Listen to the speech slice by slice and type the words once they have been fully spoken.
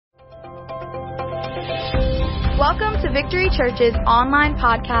Welcome to Victory Church's online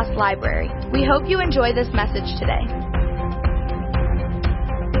podcast library. We hope you enjoy this message today.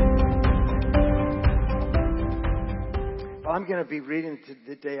 Well, I'm going to be reading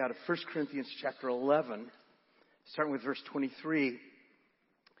today out of 1 Corinthians chapter 11, starting with verse 23.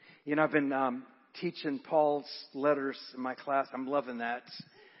 You know, I've been teaching Paul's letters in my class. I'm loving that.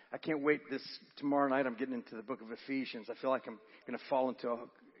 I can't wait tomorrow night. I'm getting into the book of Ephesians. I feel like I'm going to fall into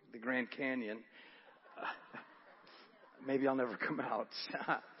the Grand Canyon. Maybe I'll never come out.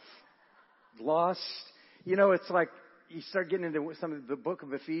 Lost. You know, it's like you start getting into some of the book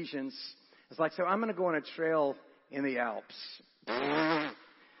of Ephesians. It's like, so I'm going to go on a trail in the Alps.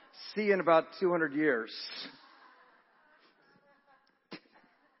 See you in about 200 years.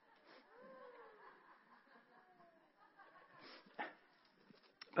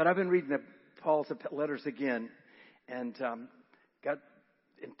 But I've been reading Paul's letters again, and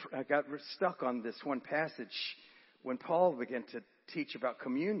I got stuck on this one passage when Paul began to teach about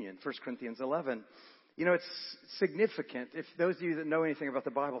communion, 1 Corinthians 11. You know, it's significant. If those of you that know anything about the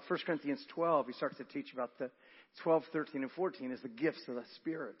Bible, 1 Corinthians 12, he starts to teach about the 12, 13, and 14 is the gifts of the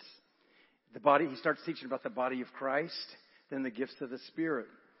Spirit. He starts teaching about the body of Christ, then the gifts of the Spirit.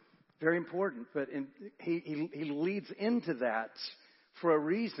 Very important, but he leads into that for a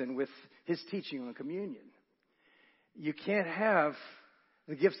reason with his teaching on communion. You can't have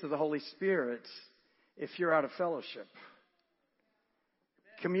the gifts of the Holy Spirit if you're out of fellowship.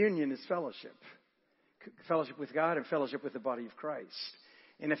 Communion is fellowship. Fellowship with God and fellowship with the body of Christ.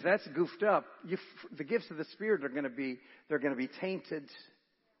 And if that's goofed up, the gifts of the Spirit are going to be tainted,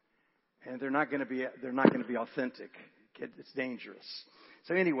 and they're not going to be authentic. It's dangerous.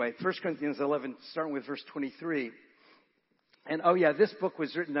 So anyway, 1 Corinthians 11, starting with verse 23. And this book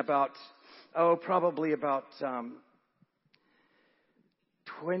was written probably about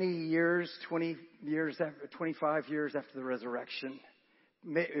 25 years after the resurrection.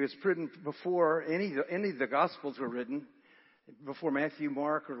 It was written before any of the Gospels were written, before Matthew,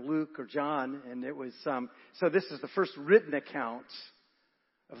 Mark, or Luke, or John. And it was, so this is the first written account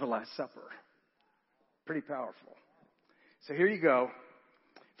of the Last Supper. Pretty powerful. So here you go.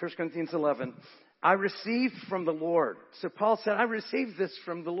 1 Corinthians 11. I received from the Lord. So Paul said, I received this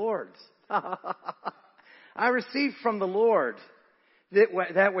from the Lord. I received from the Lord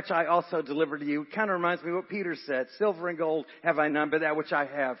that which I also delivered to you. It kind of reminds me of what Peter said. Silver and gold have I none, but that which I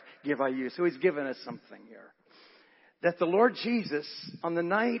have give I you. So he's given us something here. That the Lord Jesus, on the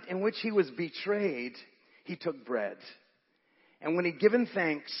night in which he was betrayed, he took bread. And when he'd given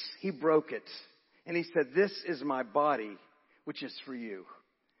thanks, he broke it. And he said, this is my body, which is for you.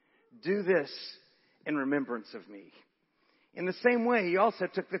 Do this in remembrance of me. In the same way, he also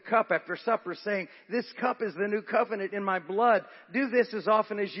took the cup after supper, saying, this cup is the new covenant in my blood. Do this as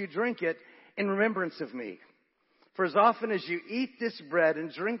often as you drink it in remembrance of me. For as often as you eat this bread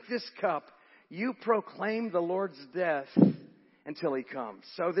and drink this cup, you proclaim the Lord's death until he comes.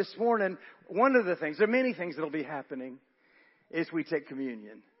 So this morning, one of the things, there are many things that will be happening, is we take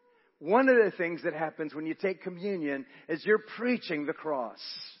communion. One of the things that happens when you take communion is you're preaching the cross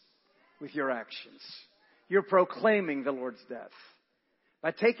with your actions. You're proclaiming the Lord's death.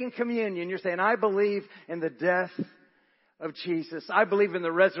 By taking communion, you're saying, I believe in the death of Jesus. I believe in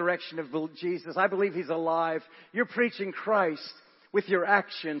the resurrection of Jesus. I believe he's alive. You're preaching Christ with your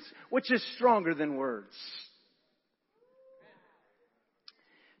actions, which is stronger than words.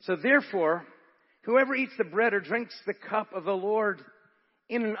 So therefore, whoever eats the bread or drinks the cup of the Lord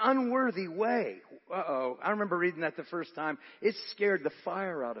in an unworthy way. I remember reading that the first time. It scared the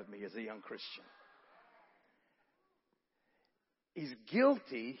fire out of me as a young Christian. He's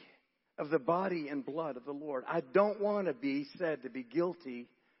guilty of the body and blood of the Lord. I don't want to be said to be guilty,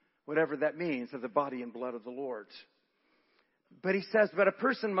 whatever that means, of the body and blood of the Lord. But he says, but a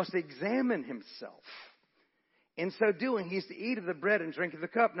person must examine himself. In so doing, he's to eat of the bread and drink of the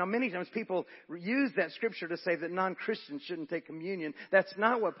cup. Now, many times people use that scripture to say that non-Christians shouldn't take communion. That's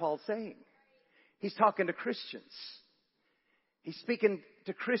not what Paul's saying. He's talking to Christians. He's speaking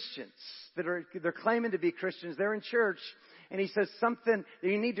to Christians they're claiming to be Christians. They're in church. And he says something that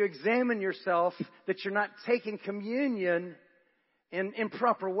you need to examine yourself, that you're not taking communion in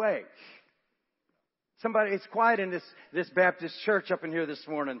proper way. It's quiet in this Baptist church up in here this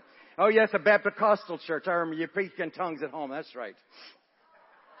morning. Oh, yes, a Baptist-costal church. I remember you preach in tongues at home. That's right.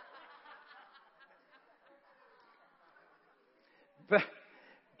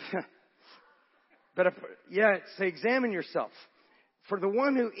 So examine yourself. For the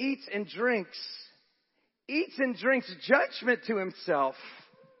one who eats and drinks judgment to himself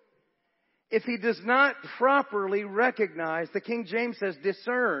if he does not properly recognize, the King James says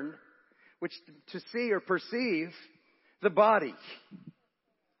discern, which to see or perceive the body.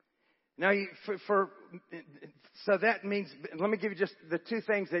 Now, so that means, let me give you just the two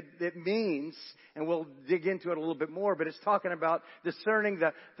things that it means, and we'll dig into it a little bit more, but it's talking about discerning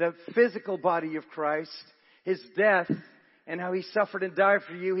the physical body of Christ, His death, and how He suffered and died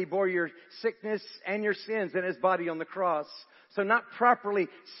for you. He bore your sickness and your sins in His body on the cross. So not properly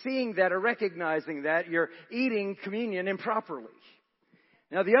seeing that or recognizing that, you're eating communion improperly.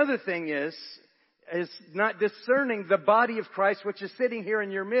 Now the other thing is not discerning the body of Christ, which is sitting here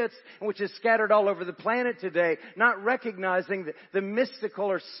in your midst and which is scattered all over the planet today. Not recognizing the mystical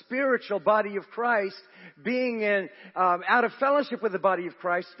or spiritual body of Christ, being out of fellowship with the body of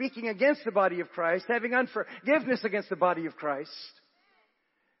Christ, speaking against the body of Christ, having unforgiveness against the body of Christ.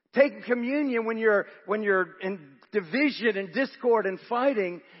 Taking communion when you're in division and discord and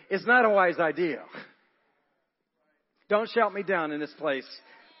fighting is not a wise idea. Don't shout me down in this place.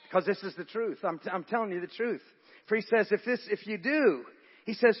 Because this is the truth. I'm telling you the truth. For he says, if you do,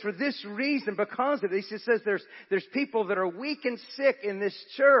 he says, for this reason, because of this, he says there's people that are weak and sick in this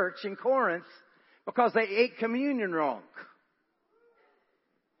church in Corinth because they ate communion wrong.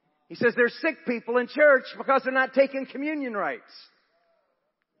 He says there's sick people in church because they're not taking communion rights.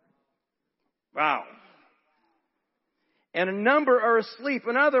 Wow. And a number are asleep.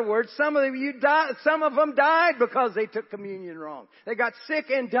 In other words, some of them died because they took communion wrong. They got sick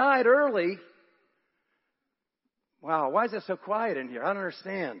and died early. Wow, why is it so quiet in here? I don't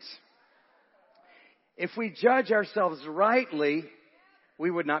understand. If we judge ourselves rightly,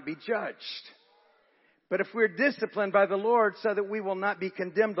 we would not be judged. But if we're disciplined by the Lord so that we will not be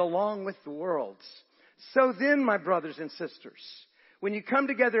condemned along with the world. So then, my brothers and sisters, when you come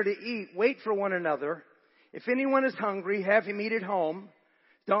together to eat, wait for one another. If anyone is hungry, have him eat at home.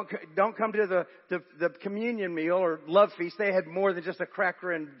 Don't come to the communion meal or love feast. They had more than just a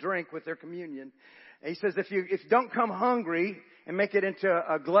cracker and drink with their communion. And he says, if you don't come hungry and make it into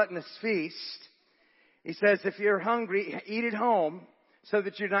a gluttonous feast, he says, if you're hungry, eat at home so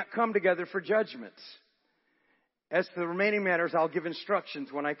that you not come together for judgment. As for the remaining matters, I'll give instructions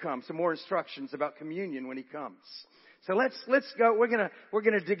when I come. Some more instructions about communion when he comes. So let's go. We're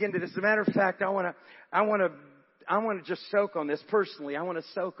gonna dig into this. As a matter of fact, I wanna just soak on this personally. I want to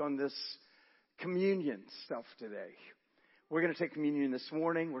soak on this communion stuff today. We're gonna take communion this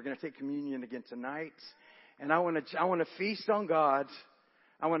morning. We're gonna take communion again tonight. And I want to feast on God.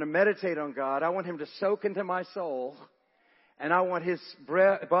 I want to meditate on God. I want Him to soak into my soul. And I want His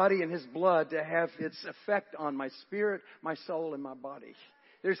body and His blood to have its effect on my spirit, my soul, and my body.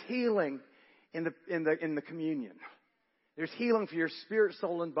 There's healing in the communion. There's healing for your spirit,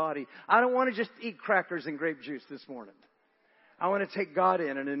 soul, and body. I don't want to just eat crackers and grape juice this morning. I want to take God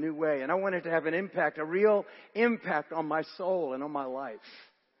in a new way. And I want it to have an impact, a real impact on my soul and on my life.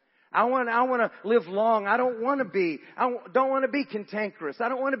 I want to live long. I don't want to be cantankerous. I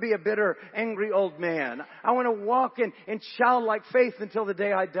don't want to be a bitter, angry old man. I want to walk in childlike faith until the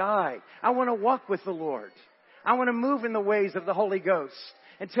day I die. I want to walk with the Lord. I want to move in the ways of the Holy Ghost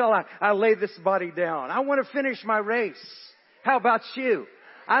until I lay this body down. I want to finish my race. How about you?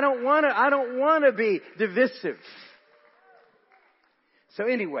 I don't want to be divisive. So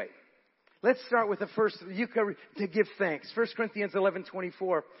anyway, let's start with the first, to give thanks. 1 Corinthians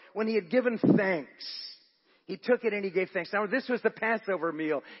 11:24. When he had given thanks, he took it and he gave thanks. Now this was the Passover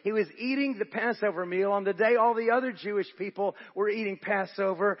meal. He was eating the Passover meal on the day all the other Jewish people were eating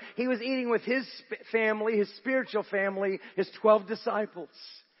Passover. He was eating with his family, his spiritual family, his 12 disciples.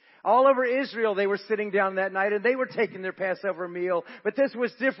 All over Israel, they were sitting down that night and they were taking their Passover meal. But this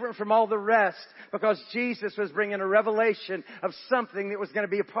was different from all the rest because Jesus was bringing a revelation of something that was going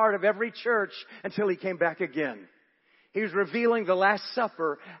to be a part of every church until He came back again. He was revealing the Last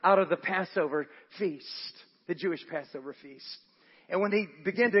Supper out of the Passover feast, the Jewish Passover feast. And when he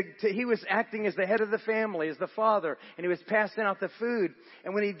began he was acting as the head of the family, as the father, and he was passing out the food.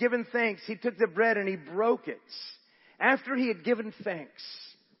 And when he'd given thanks, he took the bread and he broke it. After he had given thanks,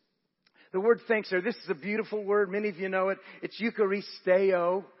 the word thanks there, this is a beautiful word. Many of you know it. It's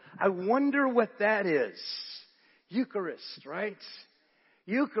Eucharisteo. I wonder what that is. Eucharist, right?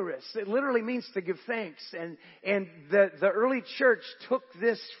 Eucharist. It literally means to give thanks. And the early church took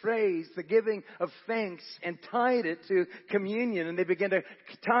this phrase, the giving of thanks, and tied it to communion. And they began to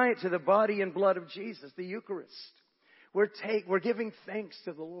tie it to the body and blood of Jesus, the Eucharist. We're giving thanks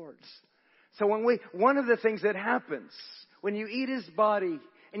to the Lord. So one of the things that happens when you eat His body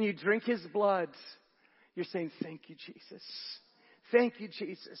and you drink His blood, you're saying, thank you, Jesus. Thank you,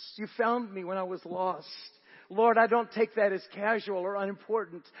 Jesus. You found me when I was lost. Lord, I don't take that as casual or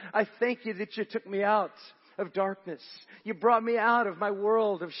unimportant. I thank you that you took me out of darkness. You brought me out of my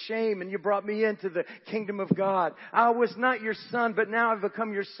world of shame, and you brought me into the kingdom of God. I was not your son, but now I've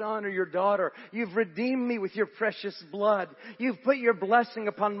become your son or your daughter. You've redeemed me with your precious blood. You've put your blessing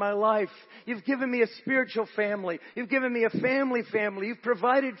upon my life. You've given me a spiritual family. You've given me a family. You've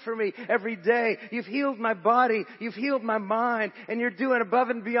provided for me every day. You've healed my body. You've healed my mind. And you're doing above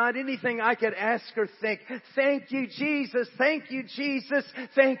and beyond anything I could ask or think. Thank you, Jesus. Thank you, Jesus.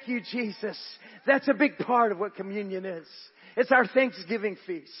 Thank you, Jesus. That's a big part of what communion is. It's our Thanksgiving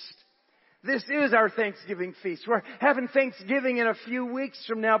feast. This is our Thanksgiving feast. We're having Thanksgiving in a few weeks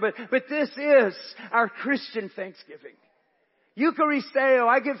from now, but this is our Christian Thanksgiving. Eucharisteo,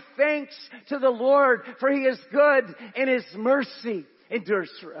 I give thanks to the Lord, for He is good and His mercy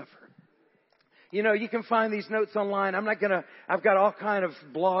endures forever. You know, you can find these notes online. I've got all kind of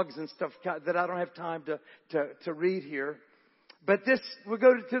blogs and stuff that I don't have time to read here. But we'll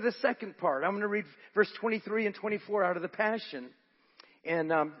go to the second part. I'm going to read verse 23 and 24 out of the Passion.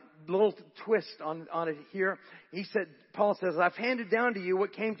 And a little twist on it here. Paul says, I've handed down to you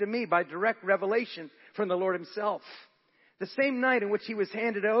what came to me by direct revelation from the Lord Himself. The same night in which He was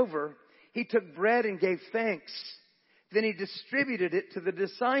handed over, He took bread and gave thanks. Then He distributed it to the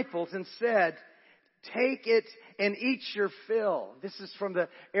disciples and said, take it and eat your fill. This is from the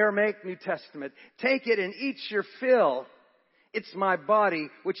Aramaic New Testament. Take it and eat your fill. It's my body,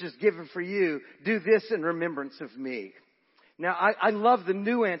 which is given for you. Do this in remembrance of me. Now, I love the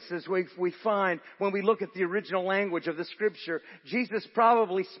nuances we find when we look at the original language of the Scripture. Jesus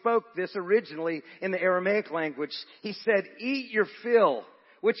probably spoke this originally in the Aramaic language. He said, eat your fill,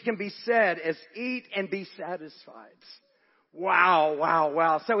 which can be said as eat and be satisfied. Wow, wow,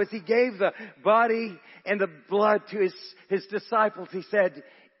 wow. So as He gave the body and the blood to His disciples, He said,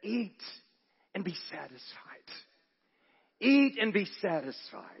 eat and be satisfied. Eat and be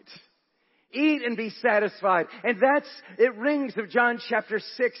satisfied. Eat and be satisfied. And it rings of John chapter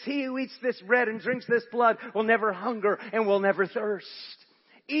 6. He who eats this bread and drinks this blood will never hunger and will never thirst.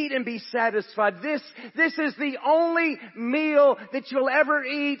 Eat and be satisfied. This is the only meal that you'll ever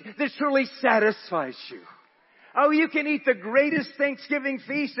eat that truly satisfies you. Oh, you can eat the greatest Thanksgiving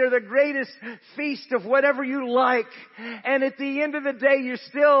feast or the greatest feast of whatever you like. And at the end of the day,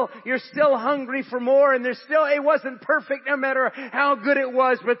 you're still hungry for more, and it wasn't perfect no matter how good it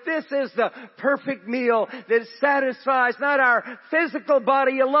was. But this is the perfect meal that satisfies not our physical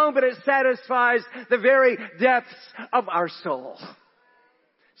body alone, but it satisfies the very depths of our soul.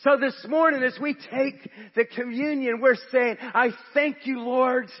 So this morning, as we take the communion, we're saying, I thank you,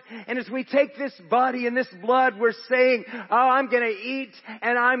 Lord. And as we take this body and this blood, we're saying, oh, I'm going to eat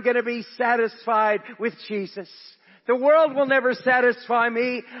and I'm going to be satisfied with Jesus. The world will never satisfy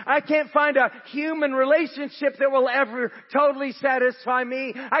me. I can't find a human relationship that will ever totally satisfy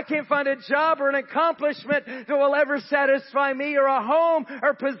me. I can't find a job or an accomplishment that will ever satisfy me, or a home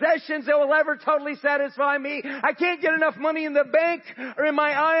or possessions that will ever totally satisfy me. I can't get enough money in the bank or in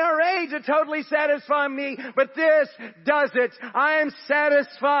my IRA to totally satisfy me, but this does it. I am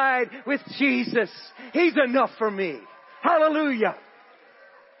satisfied with Jesus. He's enough for me. Hallelujah.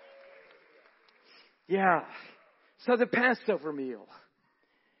 Yeah. So the Passover meal.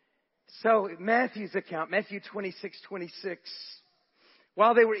 So Matthew's account, Matthew 26:26.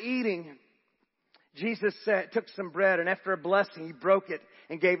 While they were eating, Jesus took some bread, and after a blessing, He broke it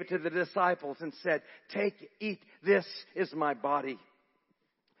and gave it to the disciples and said, take, eat, this is my body.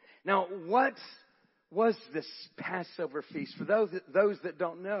 Now, what was this Passover feast? For those that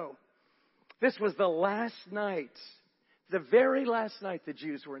don't know, this was the last night, the very last night the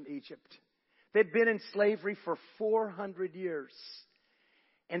Jews were in Egypt. They'd been in slavery for 400 years.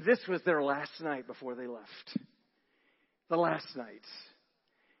 And this was their last night before they left. The last night.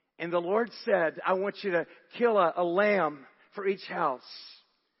 And the Lord said, I want you to kill a lamb for each house.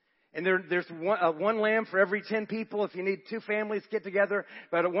 And there's one lamb for every 10 people. If you need 2 families, get together.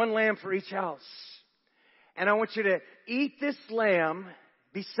 But 1 lamb for each house. And I want you to eat this lamb.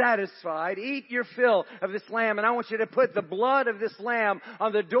 Be satisfied. Eat your fill of this lamb. And I want you to put the blood of this lamb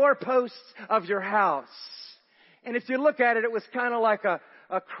on the doorposts of your house. And if you look at it, it was kind of like a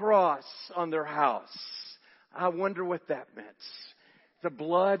cross on their house. I wonder what that meant. The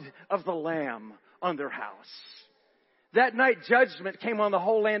blood of the lamb on their house. That night, judgment came on the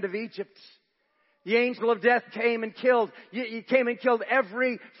whole land of Egypt. The angel of death came and killed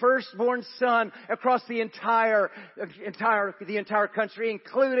every firstborn son across the entire country,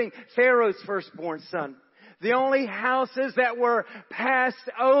 including Pharaoh's firstborn son. The only houses that were passed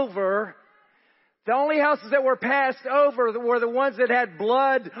over were the ones that had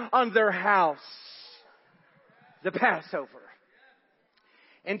blood on their house. The Passover.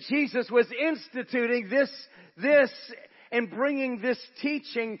 And Jesus was instituting this and bringing this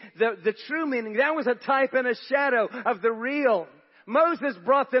teaching, the true meaning. That was a type and a shadow of the real. Moses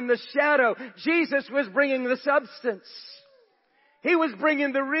brought them the shadow. Jesus was bringing the substance. He was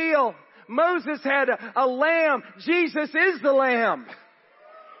bringing the real. Moses had a lamb. Jesus is the lamb.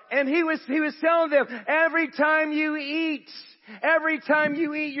 And he was telling them, every time you eat,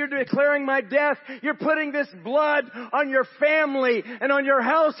 you're declaring my death. You're putting this blood on your family and on your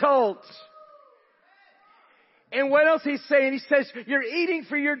households. And what else he's saying? He says, you're eating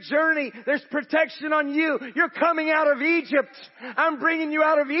for your journey. There's protection on you. You're coming out of Egypt. I'm bringing you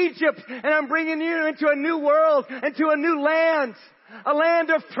out of Egypt, and I'm bringing you into a new world, into a new land. A land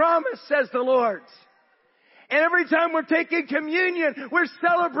of promise, says the Lord. And every time we're taking communion, we're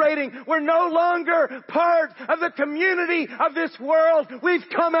celebrating. We're no longer part of the community of this world. We've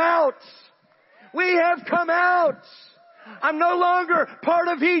come out. We have come out. I'm no longer part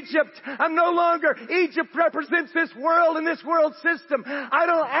of Egypt. Egypt represents this world and this world system. I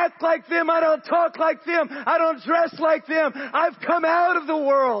don't act like them. I don't talk like them. I don't dress like them. I've come out of the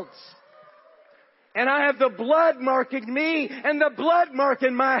world. And I have the blood marking me and the blood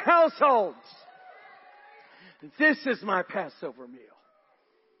marking my household. This is my Passover meal.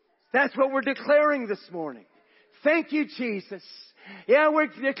 That's what we're declaring this morning. Thank you, Jesus. Yeah, we're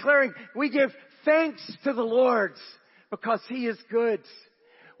declaring, we give thanks to the Lord because He is good.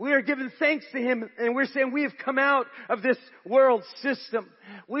 We are giving thanks to Him, and we're saying we have come out of this world system.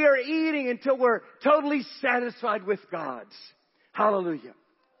 We are eating until we're totally satisfied with God. Hallelujah.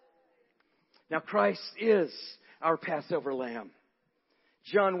 Now Christ is our Passover lamb.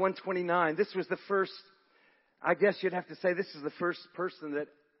 John 1:29. This was the first, I guess you'd have to say this is the first person that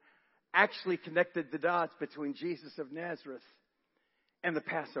actually connected the dots between Jesus of Nazareth and the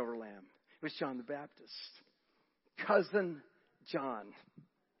Passover lamb. It was John the Baptist. Cousin John,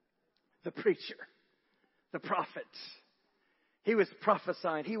 the preacher, the prophet. He was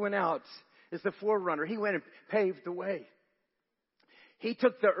prophesying. He went out as the forerunner. He went and paved the way. He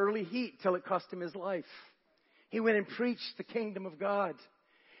took the early heat till it cost him his life. He went and preached the kingdom of God.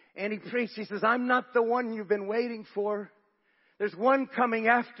 And he preached, he says, I'm not the one you've been waiting for. There's one coming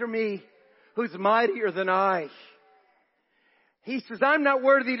after me who's mightier than I. He says, I'm not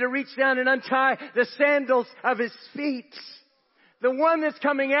worthy to reach down and untie the sandals of His feet. The one that's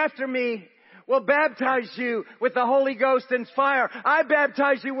coming after me will baptize you with the Holy Ghost and fire. I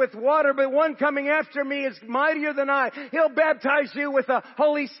baptize you with water, but one coming after me is mightier than I. He'll baptize you with the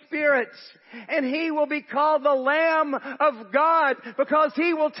Holy Spirit. And He will be called the Lamb of God because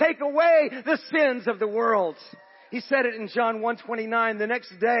He will take away the sins of the world. He said it in John 1:29. The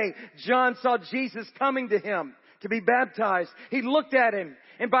next day, John saw Jesus coming to him to be baptized. He looked at Him,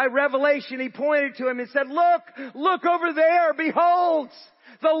 and by revelation, he pointed to Him and said, look over there, behold,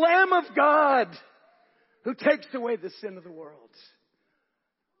 the Lamb of God who takes away the sin of the world.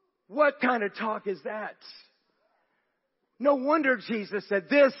 What kind of talk is that? No wonder Jesus said,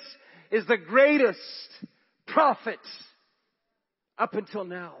 this is the greatest prophet up until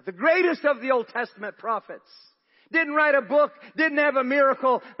now. The greatest of the Old Testament prophets. Didn't write a book, didn't have a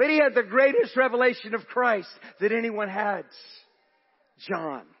miracle, but he had the greatest revelation of Christ that anyone had.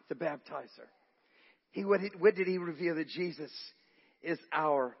 John, the baptizer. What did he reveal? That Jesus is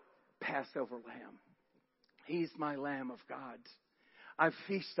our Passover lamb. He's my Lamb of God. I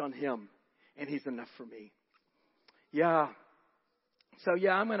feast on Him, and He's enough for me. Yeah. So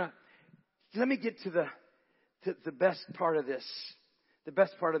let me get to the best part of this. The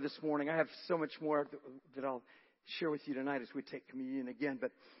best part of this morning. I have so much more that I'll share with you tonight as we take communion again.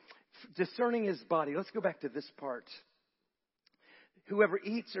 But discerning His body. Let's go back to this part. Whoever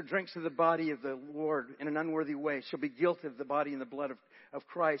eats or drinks of the body of the Lord in an unworthy way shall be guilty of the body and the blood of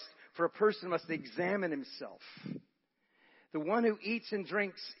Christ. For a person must examine himself. The one who eats and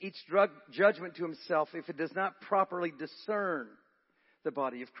drinks eats judgment to himself if it does not properly discern the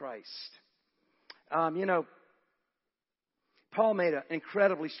body of Christ. Paul made an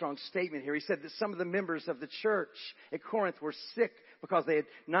incredibly strong statement here. He said that some of the members of the church at Corinth were sick because they had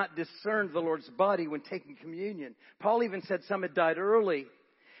not discerned the Lord's body when taking communion. Paul even said some had died early.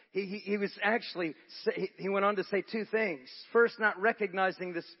 He went on to say two things. First, not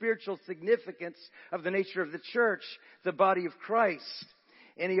recognizing the spiritual significance of the nature of the church, the body of Christ.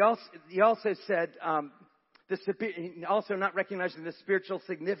 And he also said, also not recognizing the spiritual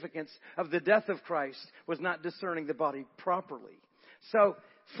significance of the death of Christ was not discerning the body properly. So,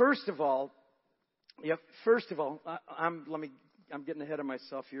 first of all, I'm getting ahead of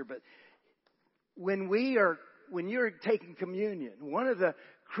myself here, but when you're taking communion, one of the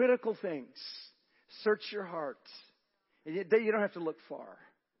critical things, search your heart. You don't have to look far.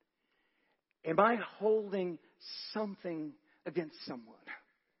 Am I holding something against someone?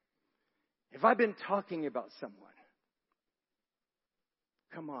 Have I been talking about someone?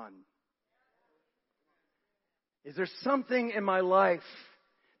 Come on. Is there something in my life?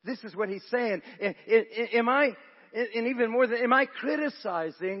 This is what he's saying. Am I, and even more than, am I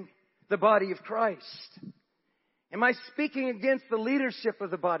criticizing the body of Christ? Am I speaking against the leadership of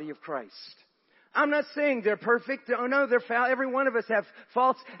the body of Christ? I'm not saying they're perfect. Oh no, they're foul. Every one of us have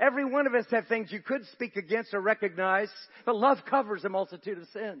faults. Every one of us have things you could speak against or recognize. But love covers a multitude of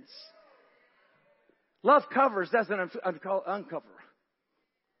sins. Love covers, doesn't uncover.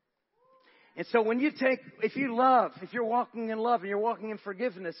 And so when if you're walking in love and you're walking in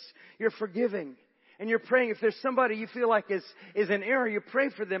forgiveness, you're forgiving. And you're praying. If there's somebody you feel like is in error, you pray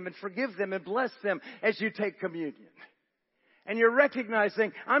for them and forgive them and bless them as you take communion. And you're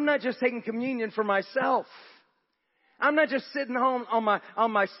recognizing, I'm not just taking communion for myself. I'm not just sitting home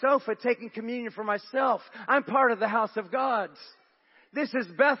on my sofa taking communion for myself. I'm part of the house of God. This is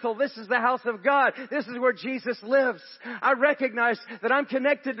Bethel. This is the house of God. This is where Jesus lives. I recognize that I'm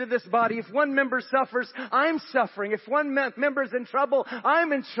connected to this body. If one member suffers, I'm suffering. If one member is in trouble,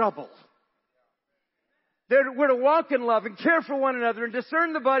 I'm in trouble. We're to walk in love and care for one another and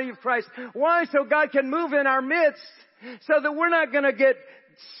discern the body of Christ. Why? So God can move in our midst so that we're not going to get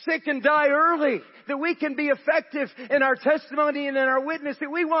sick and die early. That we can be effective in our testimony and in our witness. That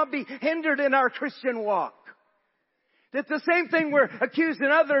we won't be hindered in our Christian walk. That the same thing we're accusing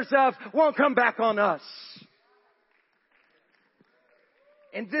others of won't come back on us.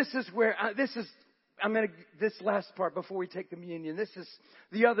 And this is where, this last part before we take communion, this is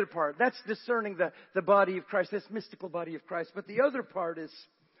the other part. That's discerning the body of Christ, this mystical body of Christ. But the other part is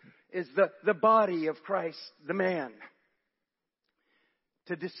the body of Christ, the man.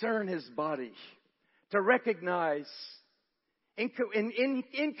 To discern his body. To recognize,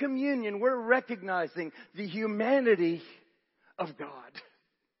 in communion, we're recognizing the humanity of God.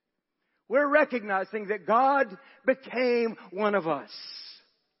 We're recognizing that God became one of us.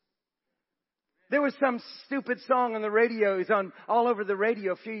 There was some stupid song on the radio, it was all over the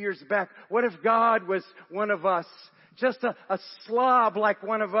radio a few years back. What if God was one of us? Just a slob like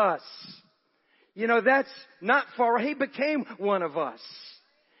one of us. You know, that's not far. He became one of us.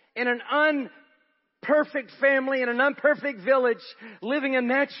 In an unperfect family, in an unperfect village, living a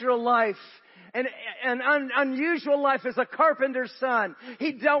natural life. An unusual life as a carpenter's son.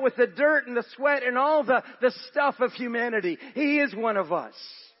 He dealt with the dirt and the sweat and all the stuff of humanity. He is one of us.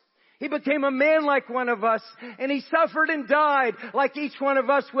 He became a man like one of us, and He suffered and died like each one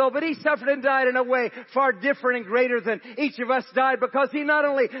of us will, but He suffered and died in a way far different and greater than each of us died, because He not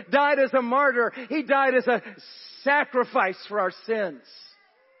only died as a martyr, He died as a sacrifice for our sins.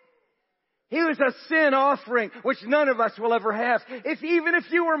 He was a sin offering, which none of us will ever have. Even if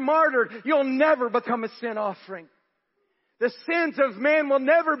you were martyred, you'll never become a sin offering. The sins of man will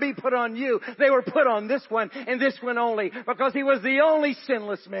never be put on you. They were put on this one and this one only, because He was the only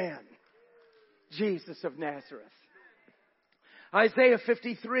sinless man. Jesus of Nazareth. Isaiah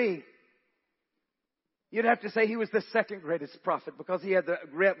 53. You'd have to say He was the second greatest prophet, because He had the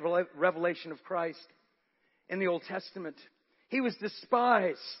revelation of Christ in the Old Testament. He was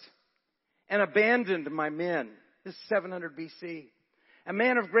despised and abandoned by men. This is 700 BC. A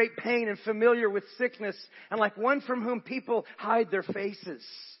man of great pain and familiar with sickness, and like one from whom people hide their faces.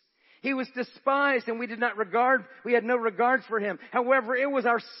 He was despised, and we had no regard for Him. However, it was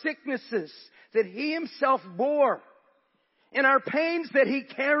our sicknesses that He Himself bore, and our pains that He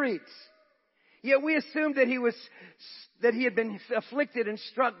carried. Yet we assumed that He had been afflicted and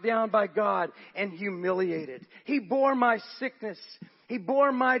struck down by God and humiliated. He bore my sickness. He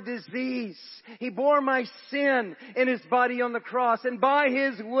bore my disease. He bore my sin in His body on the cross. And by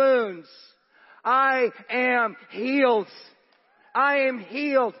His wounds, I am healed. I am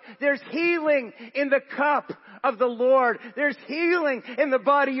healed. There's healing in the cup of the Lord. There's healing in the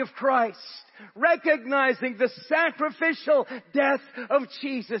body of Christ. Recognizing the sacrificial death of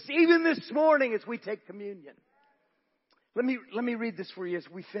Jesus. Even this morning as we take communion. Let me read this for you as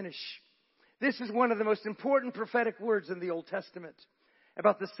we finish. This is one of the most important prophetic words in the Old Testament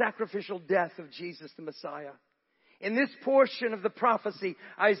about the sacrificial death of Jesus the Messiah. In this portion of the prophecy,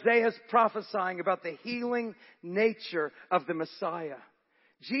 Isaiah is prophesying about the healing nature of the Messiah.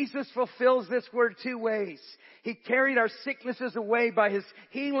 Jesus fulfills this word two ways. He carried our sicknesses away by His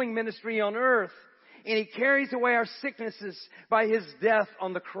healing ministry on earth, and He carries away our sicknesses by His death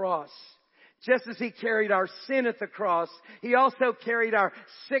on the cross. Just as He carried our sin at the cross, He also carried our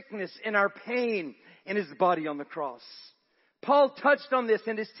sickness and our pain in His body on the cross. Paul touched on this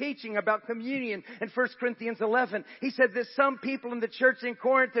in his teaching about communion in 1 Corinthians 11. He said that some people in the church in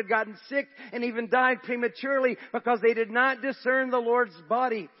Corinth had gotten sick and even died prematurely because they did not discern the Lord's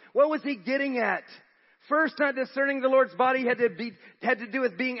body. What was he getting at? First, not discerning the Lord's body had to do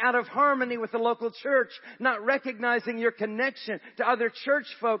with being out of harmony with the local church, not recognizing your connection to other church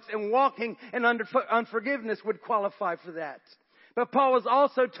folks, and walking in unforgiveness would qualify for that. But Paul was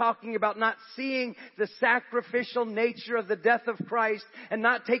also talking about not seeing the sacrificial nature of the death of Christ and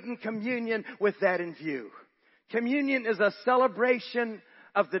not taking communion with that in view. Communion is a celebration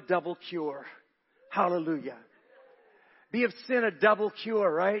of the double cure. Hallelujah. Be of sin a double cure,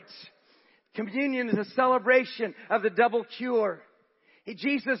 right? Communion is a celebration of the double cure.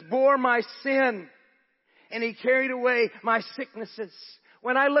 Jesus bore my sin and He carried away my sicknesses.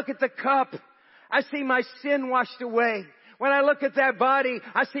 When I look at the cup, I see my sin washed away. When I look at that body,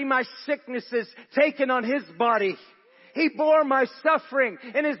 I see my sicknesses taken on His body. He bore my suffering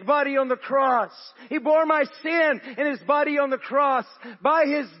in His body on the cross. He bore my sin in His body on the cross. By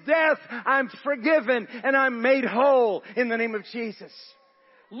His death, I'm forgiven and I'm made whole in the name of Jesus.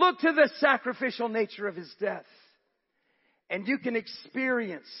 Look to the sacrificial nature of His death, and you can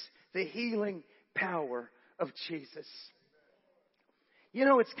experience the healing power of Jesus. You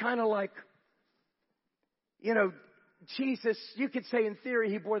know, it's kind of like, Jesus, you could say in theory,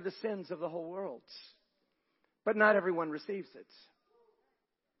 He bore the sins of the whole world. But not everyone receives it.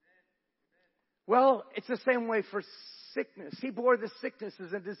 Well, it's the same way for sickness. He bore the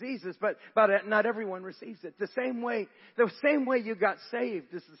sicknesses and diseases, but not everyone receives it. The same way you got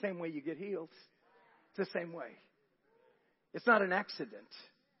saved is the same way you get healed. It's the same way. It's not an accident.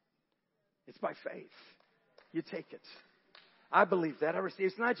 It's by faith. You take it. I believe that. I receive.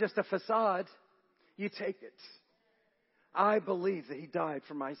 It's not just a facade. You take it. I believe that He died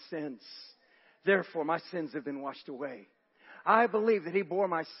for my sins. Therefore, my sins have been washed away. I believe that He bore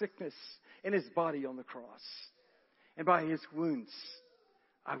my sickness in His body on the cross. And by His wounds,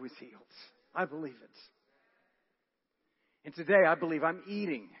 I was healed. I believe it. And today, I believe I'm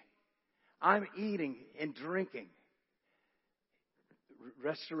eating and drinking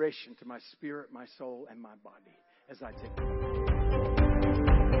restoration to my spirit, my soul, and my body as I take it.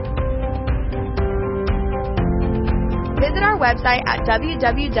 Visit our website at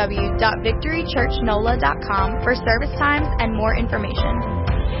www.victorychurchnola.com for service times and more information.